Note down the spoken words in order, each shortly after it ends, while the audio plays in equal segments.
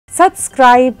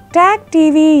Subscribe Tag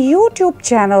TV YouTube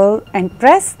channel and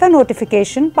press the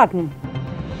notification button.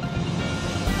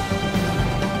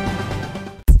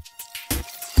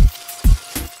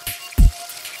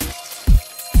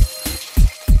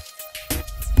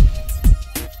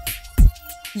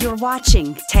 You're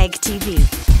watching Tag TV.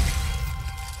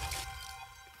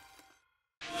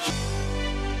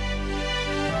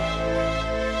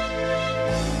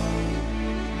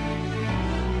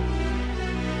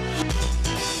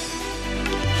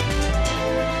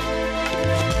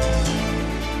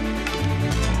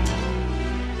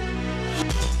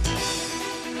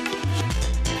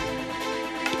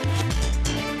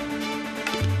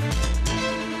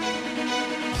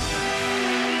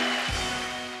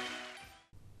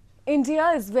 India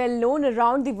is well known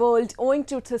around the world owing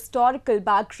to its historical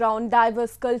background,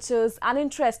 diverse cultures and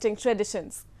interesting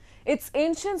traditions. Its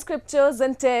ancient scriptures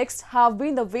and texts have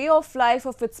been the way of life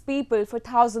of its people for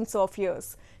thousands of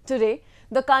years. Today,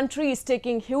 the country is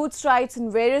taking huge strides in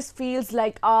various fields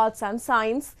like arts and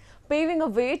science, paving a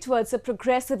way towards a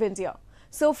progressive India.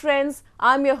 So friends,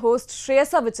 I'm your host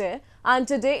Shreyasa Vijay, and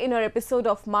today in our episode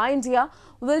of My India,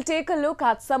 we'll take a look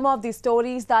at some of the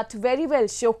stories that very well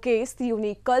showcase the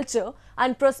unique culture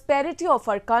and prosperity of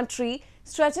our country,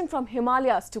 stretching from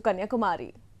Himalayas to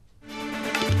Kanyakumari.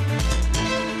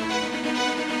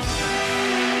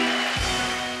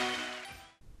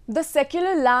 The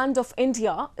secular land of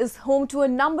India is home to a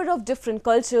number of different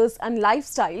cultures and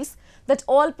lifestyles that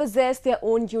all possess their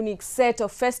own unique set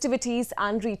of festivities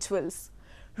and rituals.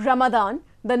 Ramadan,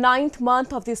 the 9th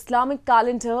month of the Islamic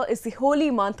calendar, is the holy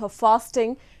month of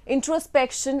fasting,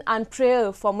 introspection and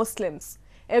prayer for Muslims.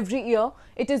 Every year,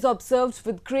 it is observed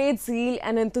with great zeal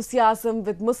and enthusiasm,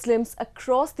 with Muslims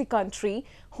across the country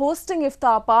hosting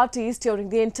iftar parties during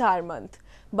the entire month.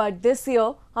 But this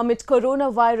year, amid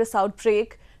coronavirus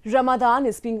outbreak, Ramadan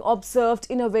is being observed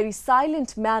in a very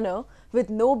silent manner, with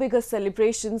no bigger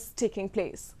celebrations taking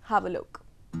place. Have a look.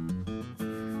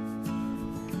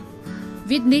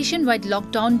 With nationwide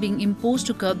lockdown being imposed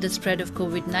to curb the spread of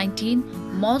COVID-19,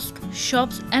 mosques,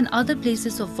 shops and other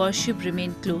places of worship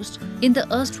remain closed in the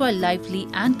erstwhile lively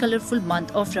and colourful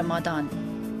month of Ramadan.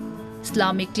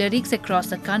 Islamic clerics across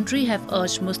the country have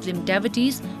urged Muslim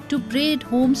devotees to pray at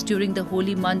homes during the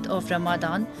holy month of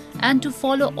Ramadan and to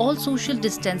follow all social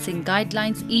distancing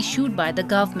guidelines issued by the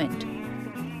government.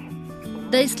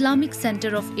 The Islamic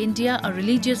Center of India, a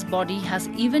religious body, has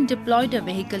even deployed a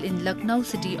vehicle in Lucknow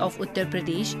city of Uttar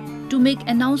Pradesh to make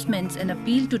announcements and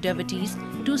appeal to devotees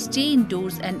to stay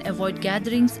indoors and avoid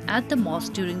gatherings at the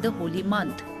mosque during the holy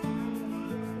month.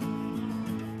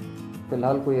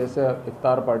 फिलहाल कोई ऐसे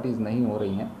इफ्तार parties नहीं हो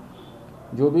रही हैं।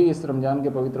 जो भी इस रमज़ान के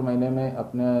पवित्र महीने में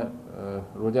अपने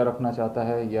रोज़ा रखना चाहता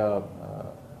है या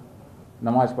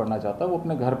नमाज़ पढ़ना चाहता है वो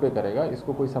अपने घर पे करेगा।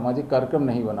 इसको कोई सामाजिक कार्यक्रम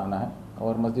नहीं बनाना है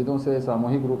और मस्जिदों से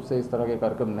सामूहिक रूप से इस तरह के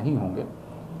कार्यक्रम नहीं होंगे।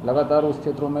 लगातार उस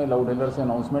क्षेत्रों में लाउड हेलर से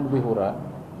अनाउंसमेंट भी हो रहा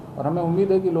है और हमें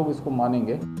उम्मीद है कि लोग इसको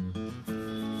मानेंगे।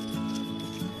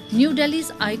 New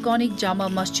Delhi's iconic Jama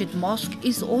Masjid Mosque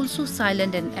is also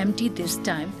silent and empty this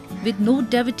time, with no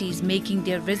devotees making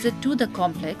their visit to the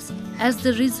complex as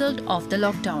the result of the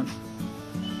lockdown.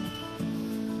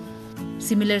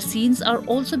 Similar scenes are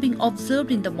also being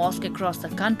observed in the mosque across the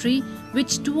country,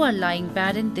 which too are lying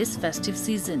barren this festive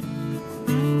season.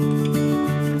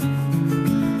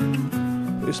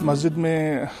 इस मस्जिद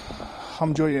में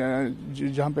हम जो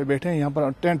जहाँ पे बैठे हैं यहाँ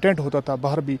पर टेंट होता था,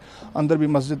 बाहर भी अंदर भी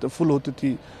मस्जिद फुल होती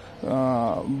थी,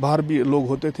 बाहर भी लोग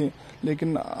होते थे,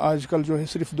 लेकिन आजकल जो है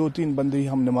सिर्फ 2-3 बंदे ही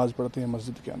हम नमाज पढ़ते हैं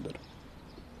मस्जिद के अंदर।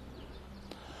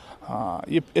 हाँ,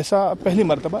 ये ऐसा पहली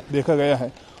मर्तबा देखा गया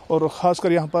है और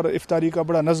ख़ासकर यहाँ पर इफ्तारी का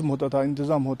बड़ा नज़म होता था,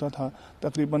 इंतज़ाम होता था।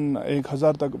 तकरीबन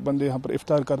 1000 तक बंदे यहाँ पर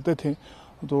इफ्तार करते थे।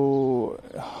 तो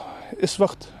इस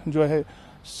वक्त जो है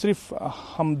सिर्फ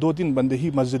हम 2-3 बंदे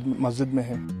ही मस्जिद में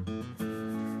हैं।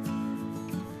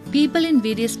 People in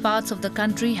various parts of the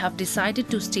country have decided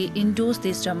to stay indoors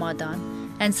this Ramadan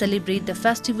and celebrate the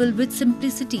festival with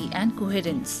simplicity and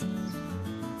coherence.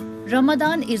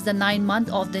 Ramadan is the 9th month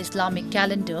of the Islamic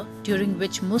calendar, during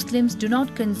which Muslims do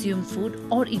not consume food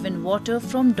or even water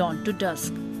from dawn to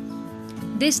dusk.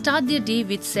 They start their day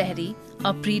with sehri,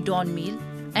 a pre-dawn meal,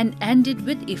 and end it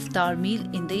with iftar meal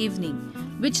in the evening,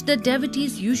 which the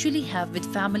devotees usually have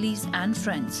with families and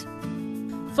friends.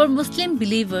 For Muslim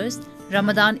believers,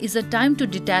 Ramadan is a time to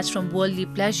detach from worldly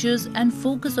pleasures and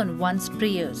focus on one's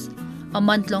prayers. A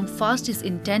month-long fast is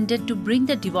intended to bring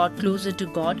the devout closer to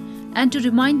God and to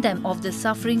remind them of the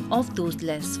suffering of those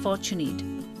less fortunate.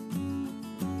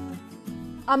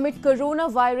 Amid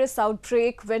coronavirus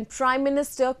outbreak, when Prime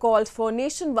Minister called for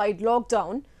nationwide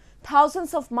lockdown,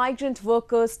 thousands of migrant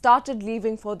workers started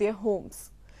leaving for their homes.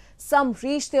 Some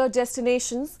reached their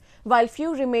destinations, while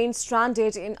few remained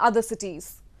stranded in other cities.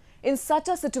 In such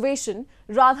a situation,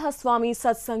 Radha Swami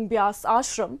Satsang Byas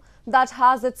Ashram, that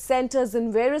has its centers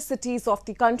in various cities of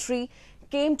the country,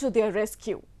 came to their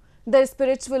rescue. The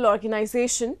spiritual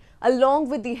organization, along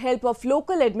with the help of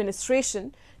local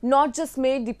administration, not just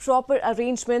made the proper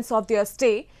arrangements of their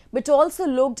stay, but also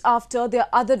looked after their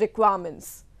other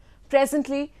requirements.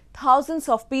 Presently, thousands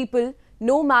of people,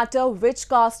 no matter which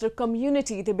caste or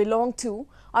community they belong to,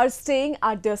 are staying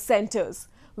at their centers,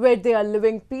 where they are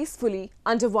living peacefully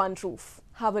under one roof.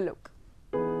 Have a look.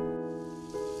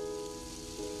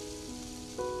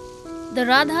 The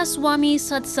Radha Swami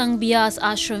Satsang Byas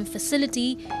Ashram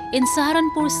facility in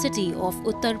Saharanpur city of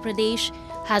Uttar Pradesh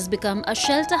has become a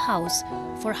shelter house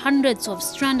for hundreds of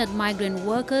stranded migrant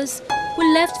workers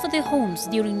who left for their homes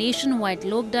during nationwide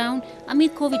lockdown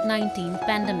amid COVID-19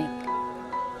 pandemic.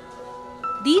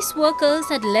 These workers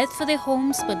had left for their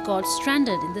homes but got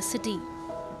stranded in the city.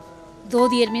 Though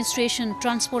the administration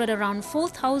transported around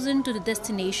 4,000 to the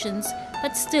destinations,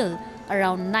 but still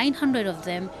around 900 of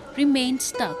them remained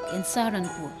stuck in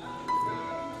Saharanpur.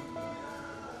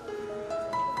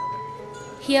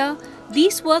 Here,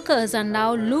 these workers are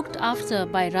now looked after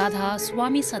by Radha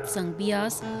Swami Satsang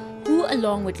Byas, who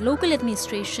along with local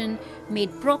administration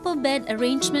made proper bed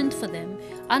arrangement for them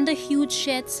under huge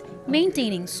sheds,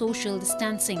 maintaining social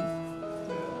distancing.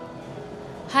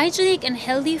 Hygienic and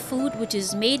healthy food which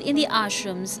is made in the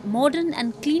ashram's modern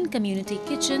and clean community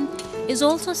kitchen is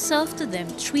also served to them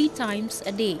 3 times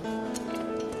a day.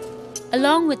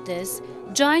 Along with this,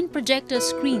 giant projector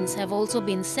screens have also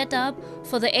been set up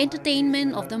for the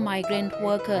entertainment of the migrant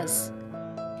workers.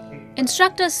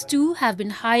 Instructors too have been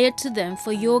hired to them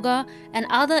for yoga and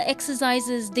other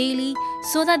exercises daily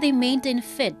so that they maintain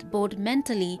fit both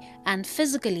mentally and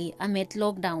physically amid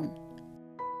lockdown.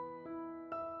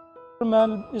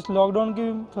 मैं इस lockdown की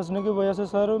फंसने की वजह से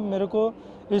sir मेरे को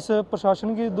इस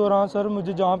प्रशासन के दौरान सर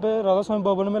मुझे जहाँ पे राधा स्वामी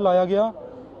भवन में लाया गया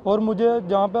और मुझे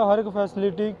जहाँ पे हर एक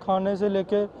फैसिलिटी खाने से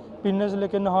लेके पीने से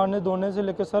लेके नहाने धोने से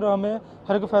लेके सर हमें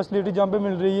हर एक फैसिलिटी जहाँ पे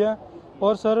मिल रही है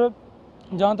और सर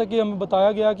जहाँ तक कि हमें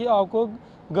बताया गया कि आपको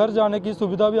घर जाने की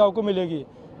सुविधा भी आपको मिलेगी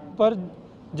पर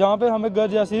जहाँ पे हमें घर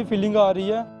जैसी फीलिंग आ रही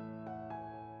है.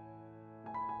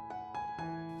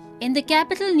 In the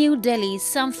capital New Delhi,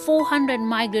 some 400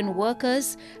 migrant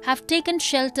workers have taken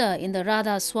shelter in the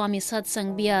Radha Swami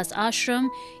Satsang Byas Ashram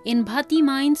in Bhati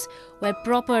mines, where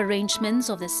proper arrangements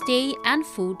of the stay and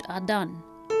food are done.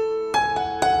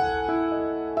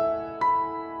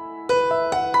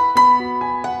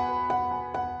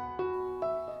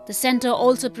 The center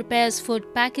also prepares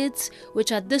food packets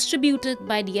which are distributed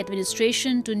by the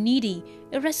administration to needy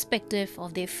irrespective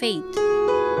of their faith.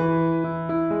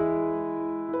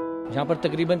 यहाँ पर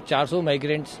तकरीबन 400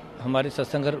 migrants हमारे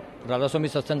सत्संगर राधा स्वामी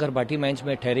सत्संगर Bhati mines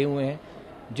में ठहरे हुए हैं,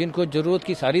 जिनको ज़रूरत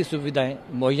की सारी सुविधाएं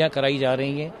मुहैया कराई जा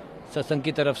रही हैं सत्संग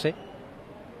की तरफ से.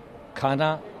 खाना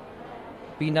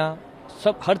पीना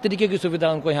सब हर तरीके की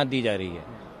सुविधा उनको यहाँ दी जा रही है.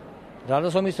 राधा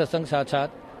स्वामी सत्संग साथ साथ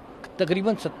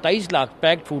तकरीबन 27 लाख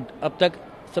पैक्ड फूड अब तक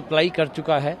सप्लाई कर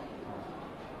चुका है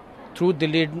through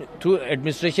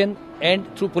administration and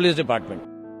through police department.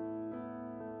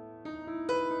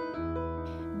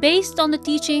 Based on the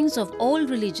teachings of all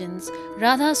religions,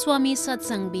 Radha Swami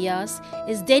Satsang Byas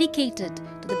is dedicated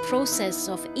to the process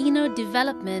of inner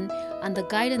development and the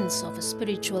guidance of a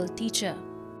spiritual teacher.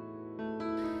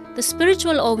 The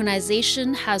spiritual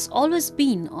organization has always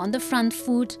been on the front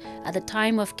foot at the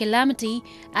time of calamity,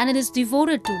 and it is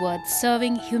devoted towards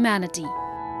serving humanity.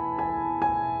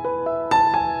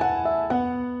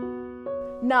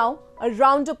 Now, a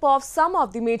roundup of some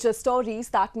of the major stories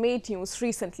that made news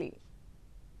recently.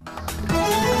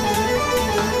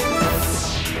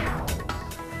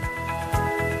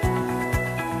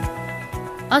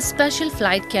 A special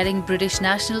flight carrying British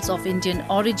nationals of Indian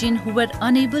origin who were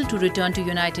unable to return to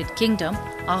United Kingdom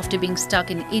after being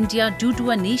stuck in India due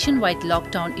to a nationwide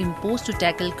lockdown imposed to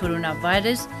tackle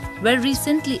coronavirus were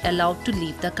recently allowed to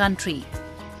leave the country.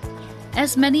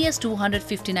 As many as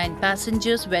 259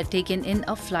 passengers were taken in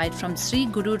a flight from Sri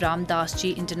Guru Ram Das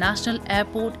Ji International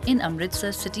Airport in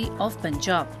Amritsar city of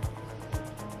Punjab.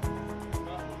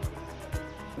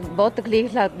 बहुत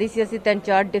तकलीफ लगती सी. ਅਸੀਂ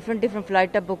 3-4 different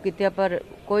ਫਲਾਈਟਾਂ book ਕੀਤੀਆਂ ਪਰ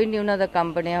ਕੋਈ ਨਹੀਂ ਉਹਨਾਂ ਦਾ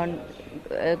ਕੰਮ ਬਣਿਆ. ਹੁਣ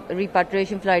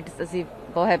ਰੀਪੈਟ੍ਰੀਏਸ਼ਨ ਫਲਾਈਟ ਅਸੀਂ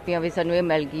ਬਹੁਤ ਹੈਪੀ ਹਾਂ ਵੀ ਸਾਨੂੰ ਇਹ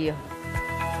ਮਿਲ ਗਈ ਆ.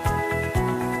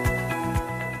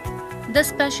 The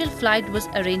special flight was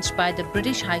arranged by the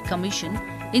British High Commission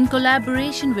in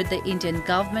collaboration with the Indian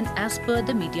government as per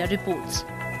the media reports.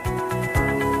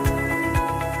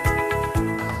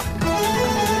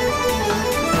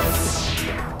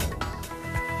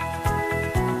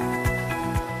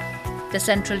 The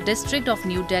Central District of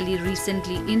New Delhi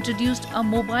recently introduced a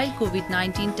mobile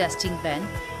COVID-19 testing van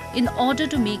in order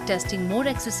to make testing more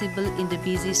accessible in the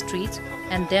busy streets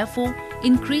and therefore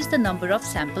increase the number of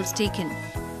samples taken.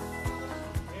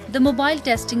 The mobile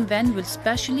testing van will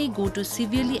specially go to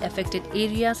severely affected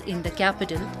areas in the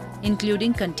capital,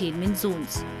 including containment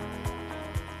zones.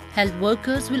 Health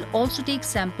workers will also take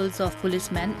samples of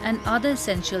policemen and other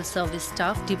essential service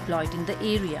staff deployed in the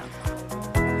area.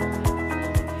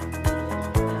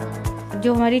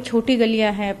 जो हमारी छोटी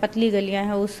गलियां हैं, पतली गलियां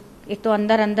हैं, उस एक तो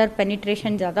अंदर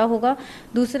पेनिट्रेशन ज़्यादा होगा.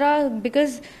 दूसरा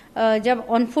बिकॉज जब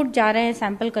ऑन फुट जा रहे हैं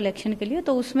सैंपल कलेक्शन के लिए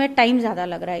तो उसमें टाइम ज़्यादा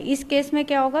लग रहा है. इस केस में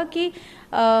क्या होगा कि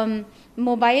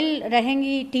मोबाइल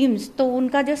रहेंगी टीम्स तो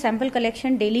उनका जो सैंपल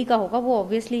कलेक्शन डेली का होगा वो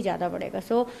ऑब्वियसली ज़्यादा बढ़ेगा.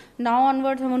 सो नाउ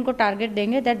ऑनवर्ड्स हम उनको टारगेट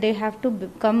देंगे that they have to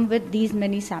come with these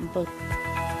many sample.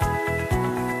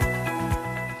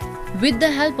 With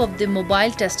the help of the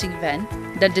mobile testing van,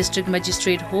 the district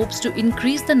magistrate hopes to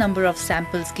increase the number of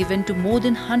samples given to more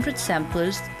than 100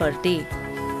 samples per day.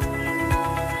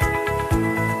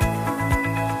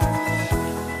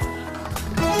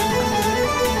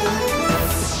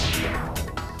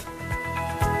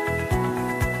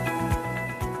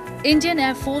 Indian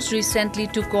Air Force recently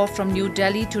took off from New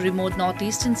Delhi to remote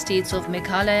northeastern states of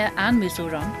Meghalaya and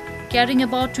Mizoram, carrying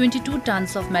about 22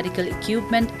 tons of medical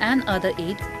equipment and other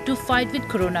aid to fight with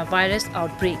coronavirus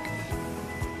outbreak.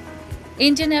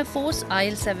 Indian Air Force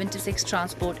IL-76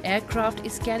 transport aircraft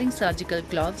is carrying surgical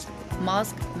gloves,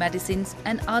 masks, medicines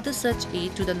and other such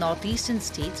aid to the northeastern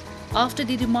states after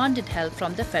they demanded help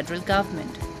from the federal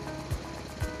government.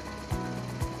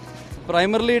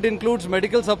 Primarily it includes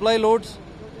medical supply loads,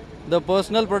 the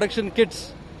personal protection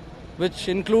kits, which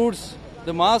includes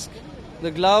the mask,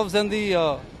 the gloves and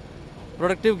the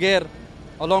protective gear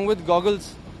along with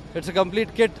goggles. It's a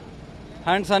complete kit,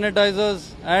 hand sanitizers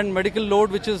and medical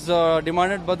load which is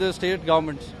demanded by the state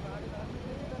governments.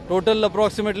 Total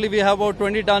approximately we have about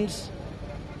 20 tons,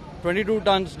 22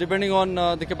 tons depending on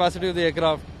the capacity of the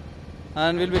aircraft,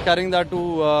 and we'll be carrying that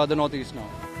to the northeast now.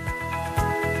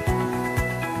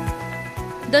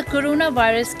 The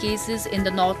coronavirus cases in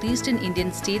the northeastern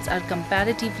Indian states are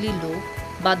comparatively low,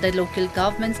 but the local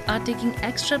governments are taking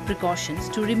extra precautions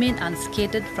to remain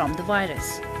unscathed from the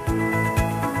virus.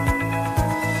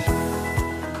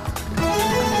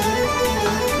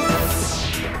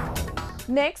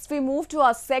 Next, we move to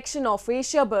our section of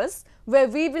Asia Buzz, where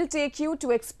we will take you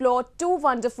to explore two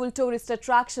wonderful tourist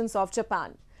attractions of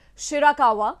Japan.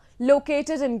 Shirakawa,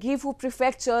 located in Gifu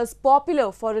Prefecture, is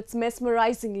popular for its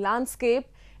mesmerizing landscape,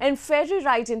 and ferry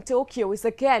ride in Tokyo is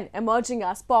again emerging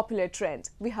as popular trend.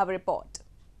 We have a report.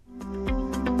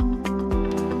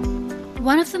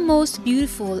 One of the most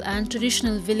beautiful and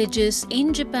traditional villages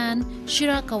in Japan,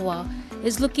 Shirakawa,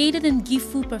 is located in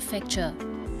Gifu Prefecture.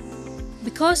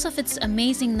 Because of its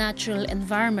amazing natural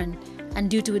environment and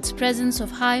due to its presence of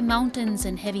high mountains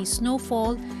and heavy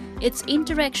snowfall, its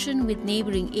interaction with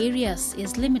neighboring areas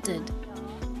is limited.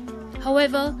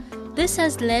 However, this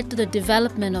has led to the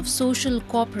development of social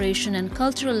cooperation and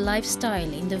cultural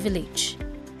lifestyle in the village.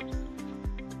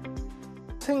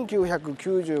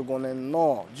 1995年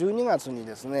の12月に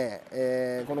ですね、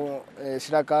この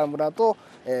白川村と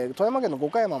富山県の五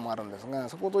箇山もあるんですが、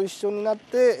そこと一緒になっ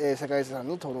て世界遺産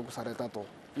に登録されたと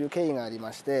いう経緯があり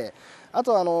まして、あ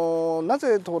とな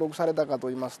ぜ登録されたかと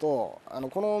言いますと、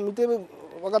この見て分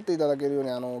かっていただけるよう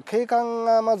に景観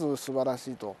がまず素晴ら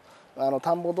しいと。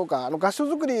田んぼとか合掌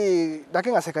造りだ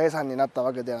けが世界遺産になった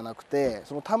わけではなくて、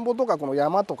その田んぼとかこの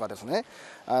山とかですね、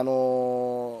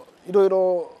いろい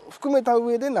ろ含めた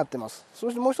上でなってます。そ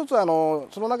してもう一つその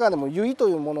中でも結と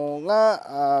いうもの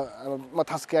が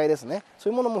助け合いですね、そ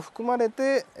ういうものも含まれ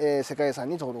て、世界遺産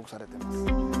に登録されています。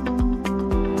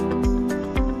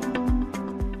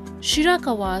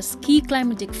Shirakawa's key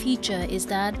climatic feature is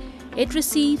that it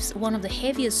receives one of the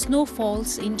heaviest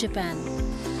snowfalls in Japan.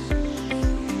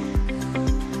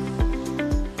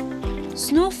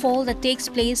 Snowfall that takes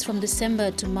place from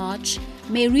December to March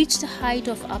may reach the height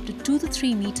of up to 2 to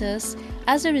 3 meters.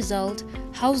 As a result,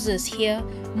 houses here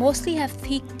mostly have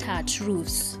thick thatch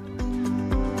roofs.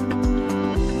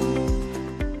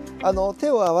 手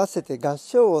を合わせて合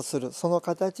掌をする、その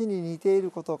形に似てい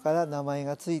ることから名前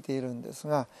がついているんです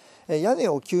が、屋根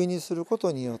を急にするこ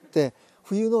とによって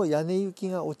冬の屋根雪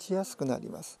が落ちやすくなり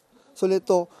ます。それ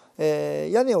と、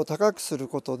屋根を高くする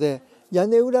ことで屋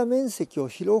根裏面積を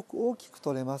広く大きく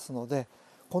取れますので、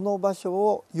この場所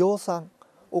を養蚕、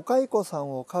お蚕さ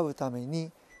んを飼うため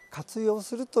に活用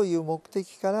するという目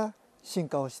的から進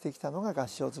化をしてきたのが合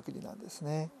掌造りなんです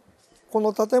ね。こ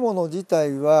の建物自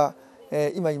体は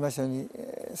今言いましたように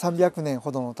300年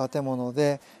ほどの建物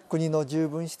で国の十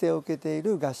分指定を受けてい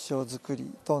る合掌造り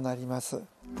となります。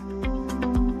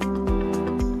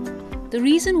The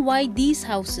reason why these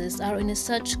houses are in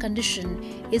such condition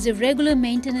is the regular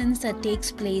maintenance that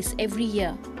takes place every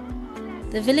year.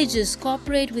 The villagers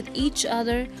cooperate with each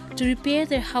other to repair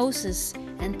their houses,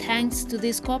 and thanks to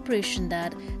this cooperation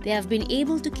that they have been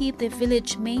able to keep their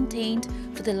village maintained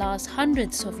for the last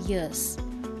hundreds of years.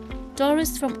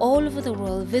 Tourists from all over the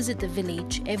world visit the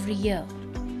village every year.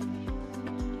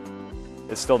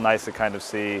 It's still nice to kind of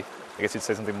see, I guess you'd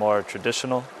say, something more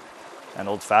traditional and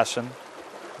old-fashioned.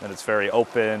 And it's very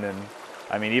open, and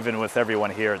I mean, even with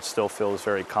everyone here, it still feels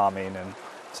very calming, and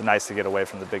it's nice to get away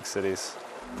from the big cities.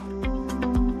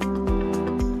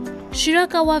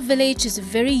 Shirakawa village is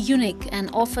very unique and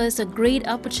offers a great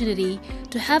opportunity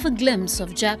to have a glimpse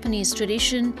of Japanese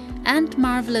tradition and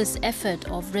marvelous effort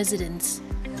of residents.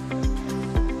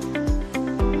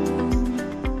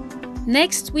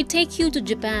 Next, we take you to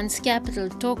Japan's capital,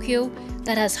 Tokyo,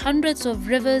 that has hundreds of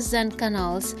rivers and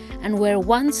canals, and where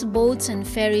once boats and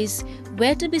ferries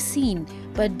were to be seen,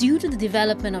 but due to the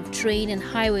development of train and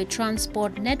highway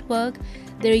transport network,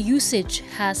 their usage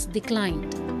has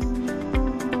declined.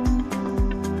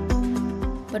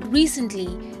 But recently,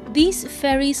 these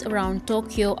ferries around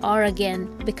Tokyo are again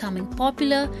becoming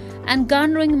popular and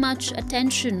garnering much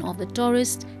attention of the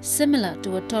tourists, similar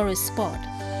to a tourist spot.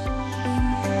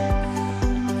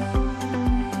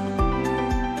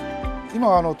 今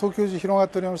は東京中広がっ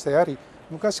ておりまして、やはり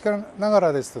昔からなが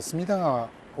らですと隅田川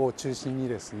を中心に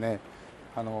ですね、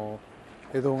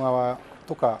江戸川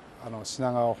とか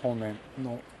品川方面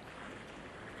の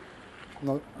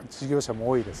事業者も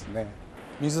多いですね。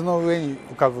水の上に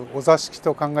浮かぶお座敷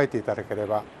と考えていただけれ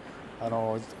ば、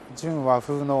純和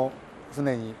風の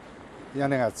船に屋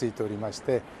根がついておりまし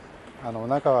て、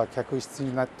中は客室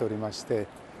になっておりまして、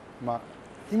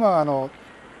今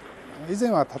以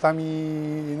前は畳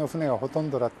の船がほと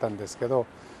んどだったんですけど、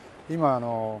今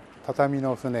畳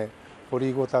の船、掘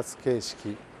りごたつ形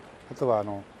式、あとは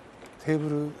テーブ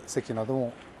ル席など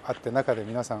もあって、中で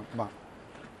皆さん、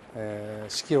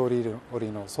四季折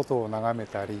々の外を眺め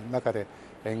たり、中で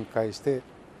宴会して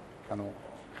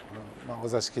お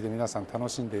座敷で皆さん楽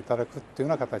しんでいただくという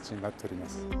ような形になっておりま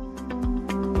す。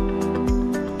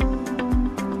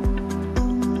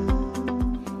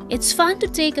It's fun to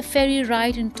take a ferry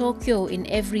ride in Tokyo in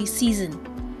every season,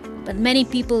 but many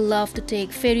people love to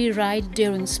take ferry ride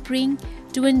during spring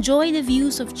to enjoy the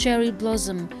views of cherry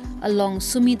blossom along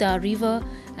Sumida River,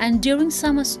 and during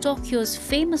summers Tokyo's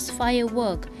famous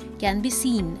firework can be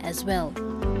seen as well.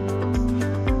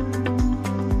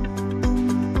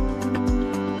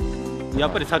 や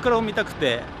っぱり桜を見たく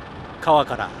て川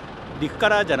から陸か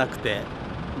らじゃなくて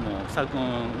もう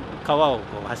川を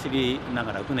走りな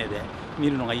がら船で見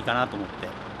るのがいいかなと思って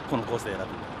このコースで選びま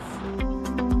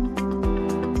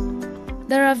す。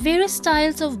There are various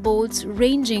styles of boats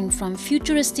ranging from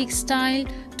futuristic style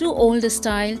to older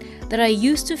style that are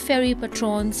used to ferry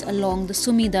patrons along the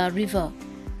Sumida River.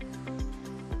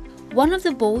 One of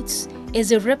the boats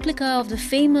is a replica of the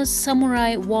famous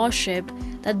samurai warship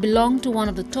that belonged to one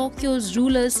of the Tokyo's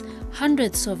rulers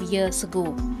hundreds of years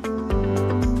ago.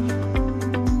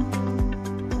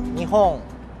 日本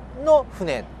の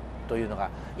船というのが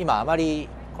今あまり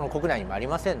この国内にもあり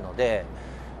ませんので、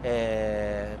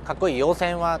かっこいい洋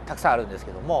船はたくさんあるんです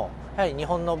けども、やはり日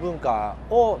本の文化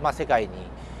を世界に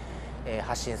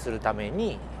発信するため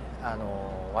に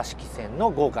和式船の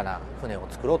豪華な船を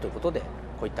作ろうということで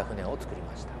こういった船を作り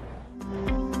ました。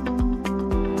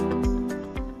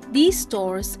These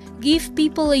stores give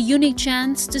people a unique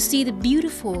chance to see the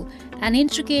beautiful and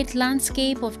intricate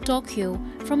landscape of Tokyo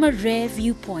from a rare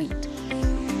viewpoint.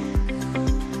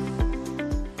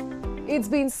 It's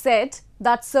been said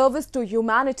that service to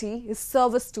humanity is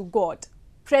service to God.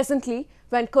 Presently,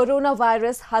 when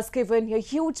coronavirus has given a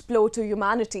huge blow to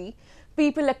humanity,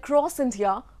 people across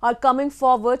India are coming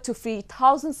forward to free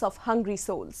thousands of hungry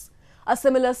souls. A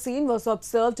similar scene was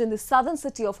observed in the southern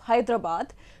city of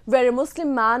Hyderabad, where a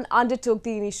Muslim man undertook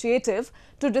the initiative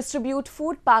to distribute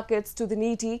food packets to the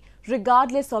needy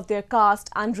regardless of their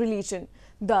caste and religion,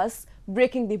 thus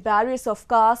breaking the barriers of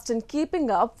caste and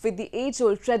keeping up with the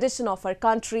age-old tradition of our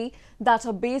country that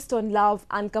are based on love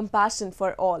and compassion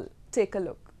for all. Take a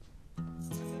look.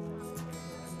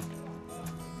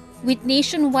 With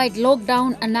nationwide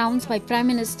lockdown announced by Prime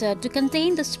Minister to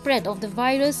contain the spread of the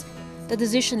virus, the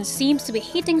decision seems to be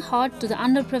hitting hard to the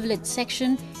underprivileged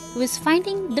section who is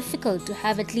finding difficult to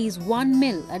have at least one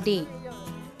meal a day.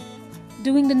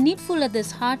 Doing the needful at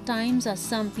these hard times are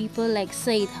some people like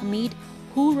Said Hamid,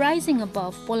 who, rising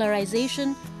above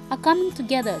polarization, are coming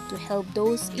together to help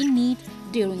those in need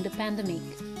during the pandemic.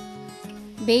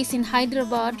 Based in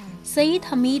Hyderabad, Saeed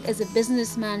Hamid is a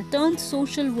businessman turned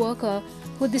social worker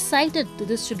who decided to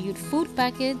distribute food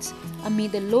packets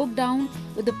amid the lockdown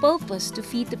with the purpose to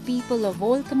feed the people of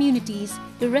all communities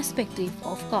irrespective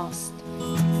of caste.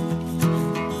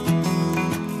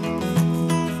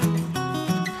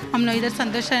 हम लोग इधर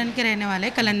संतोष शरण के रहने वाले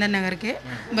कलंदर नगर के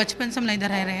बचपन से हम लोग इधर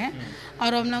रह रहे हैं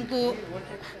और हम लोग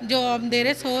को जो हम दे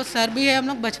रहे सो सर भी है हम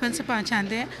लोग बचपन से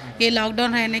पहचानते हैं ये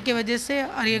लॉकडाउन रहने की वजह से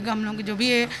और ये हम लोग जो भी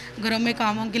है घरों में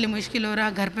कामों के लिए मुश्किल हो रहा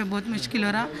घर पे बहुत मुश्किल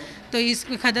हो रहा तो इस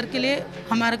खदर के लिए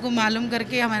हमारे को मालूम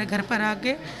करके हमारे घर पर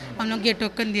आके हम लोग ये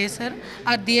टोकन दिए सर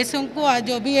और दिए से उनको आज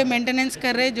जो भी ये मेंटेनेंस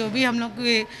कर रहे जो भी हम लोग को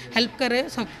हेल्प कर रहे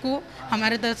सबको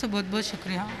हमारे तरफ से बहुत बहुत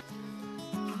शुक्रिया.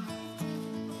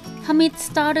 Hamid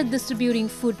started distributing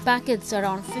food packets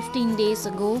around 15 days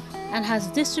ago and has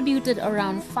distributed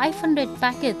around 500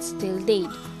 packets till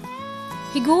date.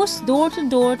 He goes door to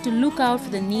door to look out for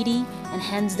the needy and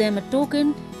hands them a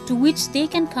token to which they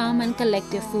can come and collect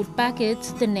their food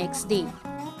packets the next day.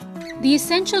 The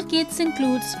essential kits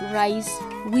includes rice,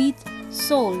 wheat,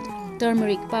 salt,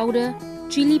 turmeric powder,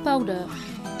 chili powder,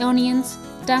 onions,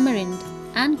 tamarind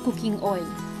and cooking oil.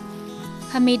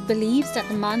 Hamid believes that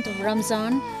the month of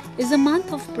Ramzan is a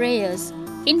month of prayers,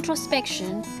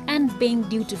 introspection and being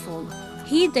dutiful.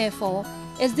 He therefore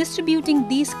is distributing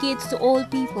these kits to all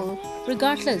people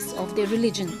regardless of their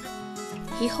religion.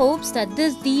 He hopes that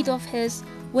this deed of his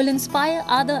will inspire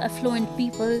other affluent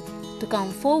people to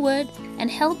come forward and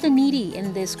help the needy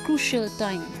in this crucial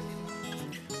time.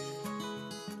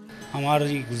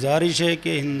 हमारी गुजारिश है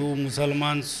कि हिंदू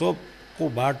मुसलमान सब को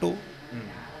बांटो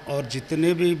और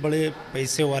जितने भी बड़े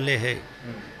पैसे वाले हैं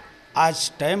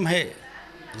आज टाइम है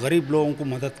गरीब लोगों को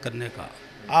मदद करने का.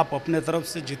 आप अपने तरफ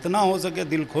से जितना हो सके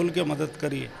दिल खोल के मदद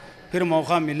करिए फिर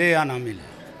मौका मिले या ना मिले.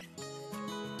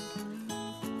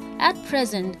 At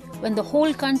present, when the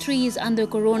whole country is under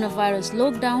coronavirus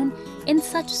lockdown, in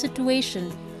such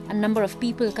situation, a number of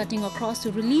people cutting across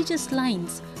the religious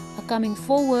lines are coming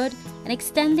forward and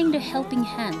extending their helping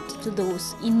hand to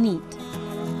those in need.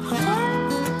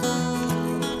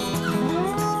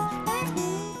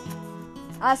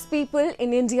 As people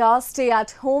in India stay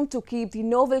at home to keep the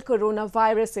novel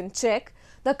coronavirus in check,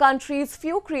 the country's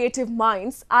few creative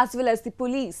minds as well as the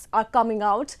police are coming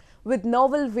out with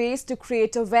novel ways to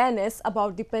create awareness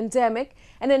about the pandemic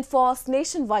and enforce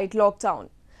nationwide lockdown.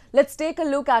 Let's take a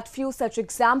look at few such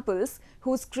examples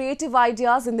whose creative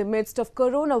ideas in the midst of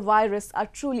coronavirus are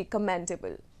truly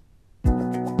commendable.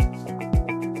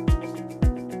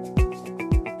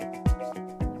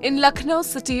 In Lucknow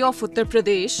city of Uttar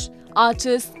Pradesh,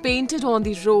 artists painted on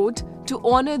the road to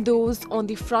honor those on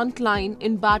the front line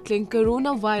in battling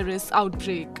coronavirus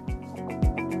outbreak.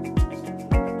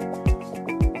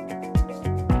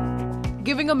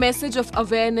 Giving a message of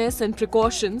awareness and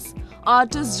precautions,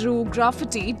 artists drew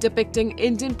graffiti depicting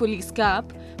Indian police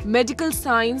cap, medical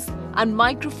signs and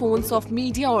microphones of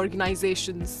media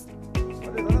organizations.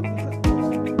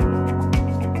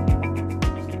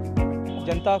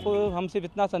 जनता को हम सिर्फ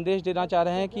इतना संदेश देना चाह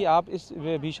रहे हैं कि आप इस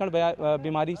भीषण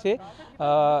बीमारी से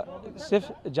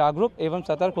सिर्फ जागरूक एवं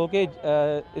सतर्क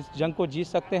होकर इस जंग को जीत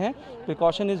सकते हैं.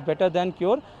 Precaution is better than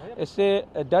cure. इससे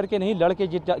डर के नहीं लड़ के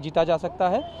जीता जा सकता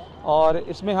है. और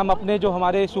इसमें हम अपने जो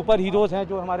हमारे सुपर हीरोज़ हैं,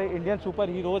 जो हमारे इंडियन सुपर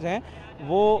हीरोज़ हैं,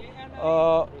 वो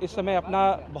इस समय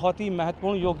अपना बहुत ही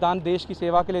महत्वपूर्ण योगदान देश की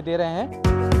सेवा के लिए दे रहे हैं.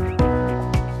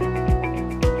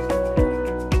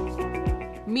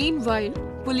 Meanwhile,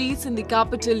 police in the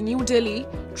capital New Delhi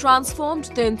transformed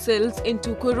themselves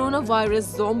into coronavirus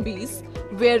zombies,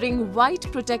 wearing white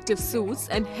protective suits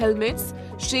and helmets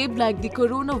shaped like the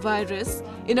coronavirus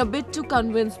in a bid to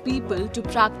convince people to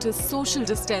practice social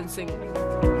distancing.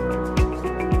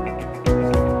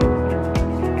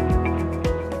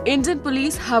 Indian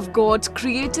police have got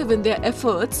creative in their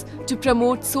efforts to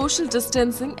promote social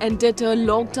distancing and deter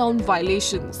lockdown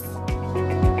violations.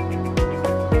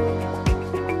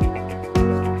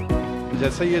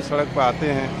 जैसे ये सड़क पर आते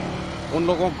हैं उन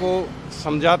लोगों को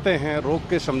समझाते हैं, रोक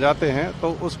के समझाते हैं, तो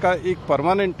उसका एक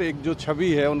परमानेंट एक जो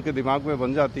छवि है उनके दिमाग में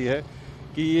बन जाती है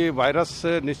कि ये वायरस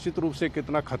निश्चित रूप से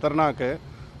कितना खतरनाक है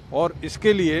और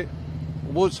इसके लिए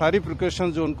वो सारी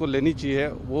प्रिकॉशंस जो उनको लेनी चाहिए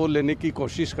वो लेने की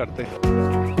कोशिश करते हैं.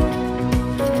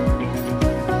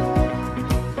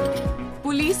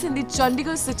 Police in the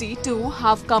Chandigarh city too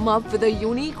have come up with a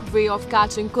unique way of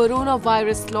catching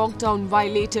coronavirus lockdown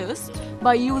violators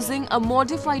by using a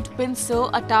modified pincer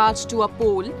attached to a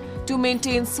pole to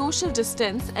maintain social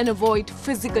distance and avoid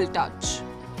physical touch.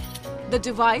 The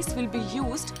device will be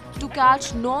used to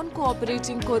catch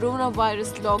non-cooperating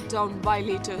coronavirus lockdown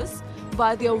violators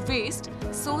over their waist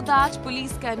so that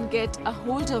police can get a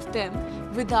hold of them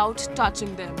without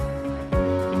touching them.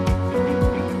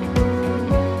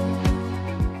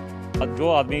 जो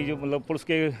आदमी जो मतलब police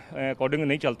के according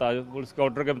नहीं चलता, police के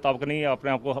order के मुताबिक नहीं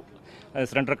अपने आप को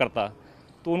सरेंडर करता,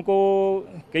 तो उनको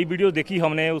कई वीडियो देखी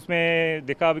हमने, उसमें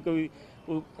देखा अभी कोई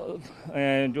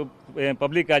जो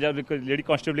पब्लिक लेडी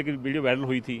कांस्टेबल की वीडियो वायरल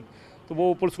हुई थी, तो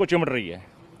वो पुलिस को चिमड़ रही है,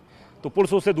 तो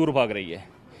पुलिस उससे दूर भाग रही है।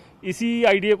 इसी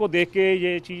आइडिया को देख के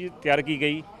ये चीज़ तैयार की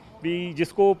गई कि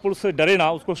जिसको पुलिस डरे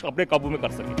ना, उसको अपने काबू में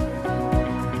कर सके।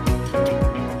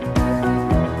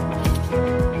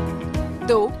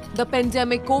 Though the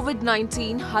pandemic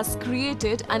COVID-19 has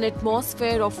created an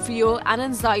atmosphere of fear and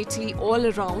anxiety all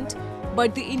around,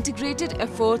 but the integrated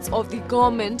efforts of the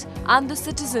government and the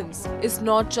citizens is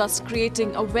not just creating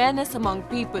awareness among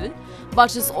people,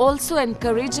 but is also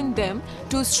encouraging them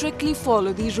to strictly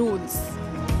follow the rules.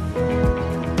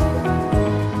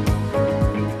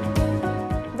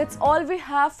 That's all we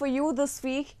have for you this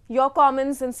week. Your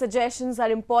comments and suggestions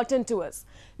are important to us.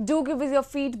 Do give us your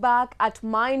feedback at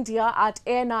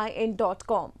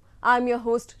myindia@anin.com. I'm your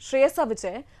host Shreya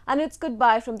Savijay, and it's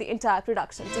goodbye from the entire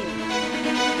production team.